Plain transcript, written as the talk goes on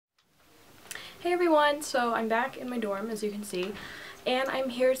Hey everyone, so I'm back in my dorm as you can see, and I'm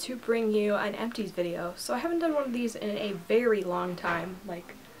here to bring you an Empties video. So I haven't done one of these in a very long time,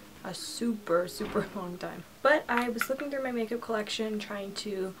 like a super long time. But I was looking through my makeup collection trying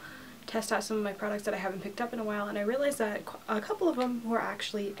to test out some of my products that I haven't picked up in a while, and I realized that a couple of them were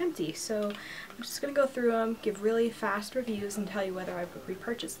actually empty. So I'm just going to go through them, give really fast reviews, and tell you whether I would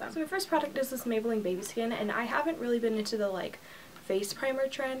repurchase them. So my first product is this Maybelline Baby Skin, and I haven't really been into the face primer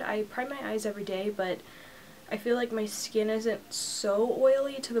trend. I prime my eyes every day, but I feel like my skin isn't so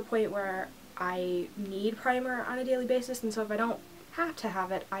oily to the point where I need primer on a daily basis, and so if I don't have to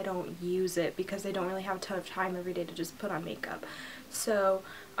have it, I don't use it because I don't really have a ton of time every day to just put on makeup. So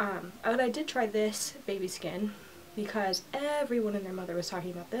I did try this Baby Skin because everyone and their mother was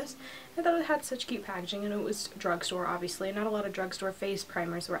talking about this. I thought it had such cute packaging, and it was drugstore, obviously. Not a lot of drugstore face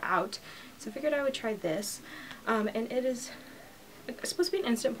primers were out, so I figured I would try this. And it is supposed to be an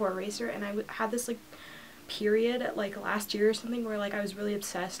instant pore eraser, and I had this period last year or something where I was really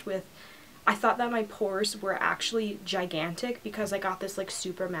obsessed with, I thought that my pores were actually gigantic because I got this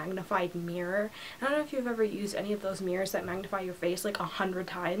super magnified mirror. I don't know if you've ever used any of those mirrors that magnify your face 100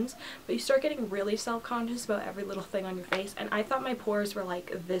 times, but you start getting really self-conscious about every little thing on your face, and I thought my pores were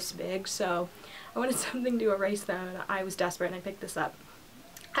this big, so I wanted something to erase them, and I was desperate and I picked this up.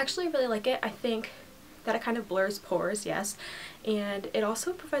 Actually, I really like it. I think that it kind of blurs pores, yes, and it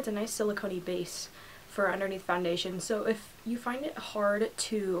also provides a nice silicone-y base for underneath foundation. So if you find it hard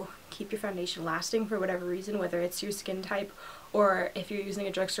to keep your foundation lasting for whatever reason, whether it's your skin type or if you're using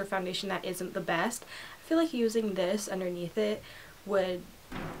a drugstore foundation that isn't the best, I feel like using this underneath it would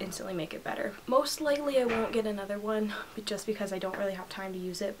instantly make it better. Most likely I won't get another one just because I don't really have time to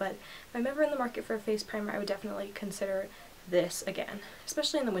use it, but if I'm ever in the market for a face primer, I would definitely consider this again,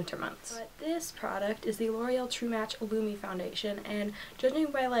 especially in the winter months. But this product is the L'Oreal True Match Lumi foundation, and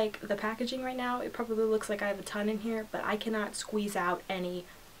judging by the packaging right now, it probably looks like I have a ton in here, but I cannot squeeze out any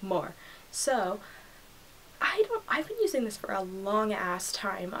more. So I've been using this for a long ass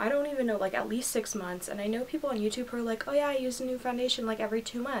time. I don't even know, at least 6 months, and I know people on YouTube who are like, oh yeah, I use a new foundation every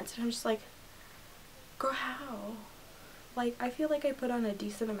 2 months, and I'm just like, girl, how? I feel like I put on a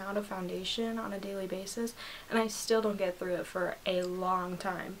decent amount of foundation on a daily basis, and I still don't get through it for a long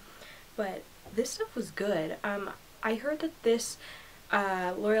time. But this stuff was good. I heard that this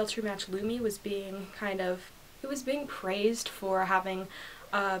L'Oreal True Match Lumi was being praised for having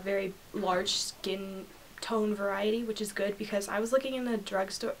a very large skin tone variety, which is good because I was looking in the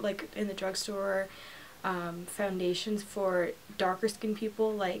drugstore, foundations for darker skin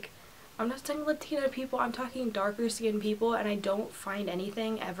people, I'm not talking Latina people, I'm talking darker skinned people, and I don't find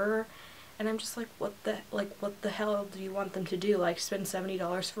anything ever, and I'm just what the hell do you want them to do? Spend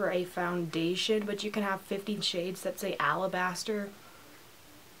 $70 for a foundation, but you can have 50 shades that say alabaster?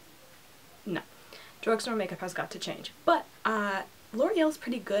 No. Drugstore makeup has got to change. But L'Oreal's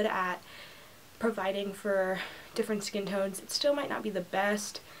pretty good at providing for different skin tones. It still might not be the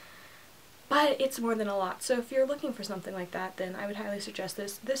best, but it's more than a lot. So if you're looking for something like that, then I would highly suggest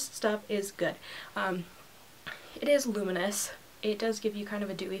this. This stuff is good. It is luminous. It does give you kind of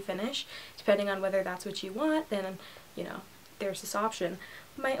a dewy finish. Depending on whether that's what you want, then, there's this option.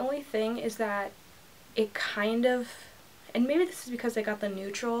 My only thing is that it kind of, and maybe this is because I got the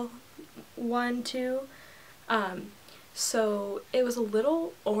neutral one too, so it was a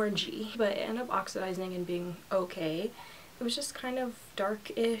little orangey, but it ended up oxidizing and being okay. It was just kind of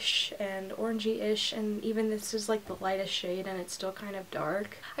dark-ish and orangey-ish, and even this is the lightest shade and it's still kind of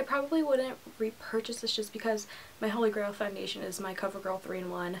dark. I probably wouldn't repurchase this just because my holy grail foundation is my CoverGirl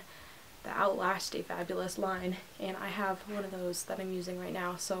 3-in-1, the Outlast a Fabulous line, and I have one of those that I'm using right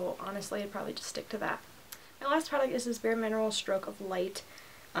now, so honestly I'd probably just stick to that. My last product is this Bare Mineral Stroke of Light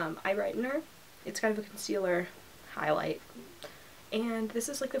eye brightener. It's kind of a concealer highlight. And this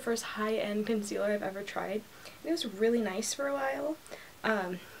is the first high-end concealer I've ever tried. And it was really nice for a while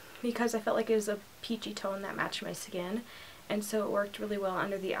because I felt like it was a peachy tone that matched my skin, and so it worked really well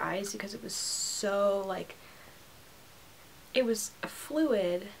under the eyes because it was so it was a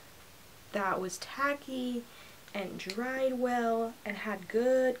fluid that was tacky and dried well and had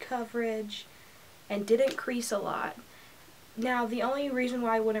good coverage and didn't crease a lot. Now, the only reason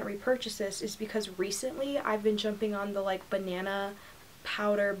why I wouldn't repurchase this is because recently I've been jumping on the banana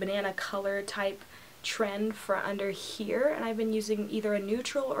powder, banana color type trend for under here, and I've been using either a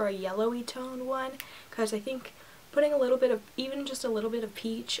neutral or a yellowy tone one because I think putting a little bit of, even just a little bit of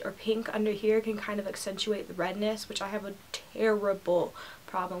peach or pink under here can kind of accentuate the redness, which I have a terrible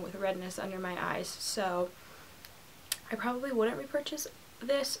problem with redness under my eyes, so I probably wouldn't repurchase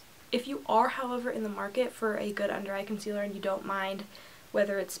this. If you are, however, in the market for a good under eye concealer and you don't mind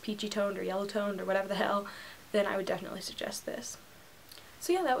whether it's peachy toned or yellow toned or whatever the hell, then I would definitely suggest this.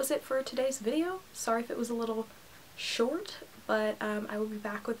 So yeah, that was it for today's video. Sorry if it was a little short, but I will be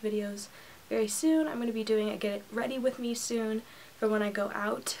back with videos very soon. I'm going to be doing a Get It Ready With Me soon for when I go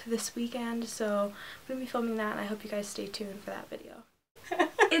out this weekend, so I'm going to be filming that, and I hope you guys stay tuned for that video.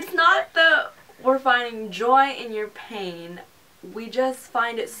 It's not that we're finding joy in your pain. We just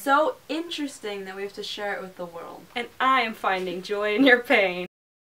find it so interesting that we have to share it with the world. And I am finding joy in your pain.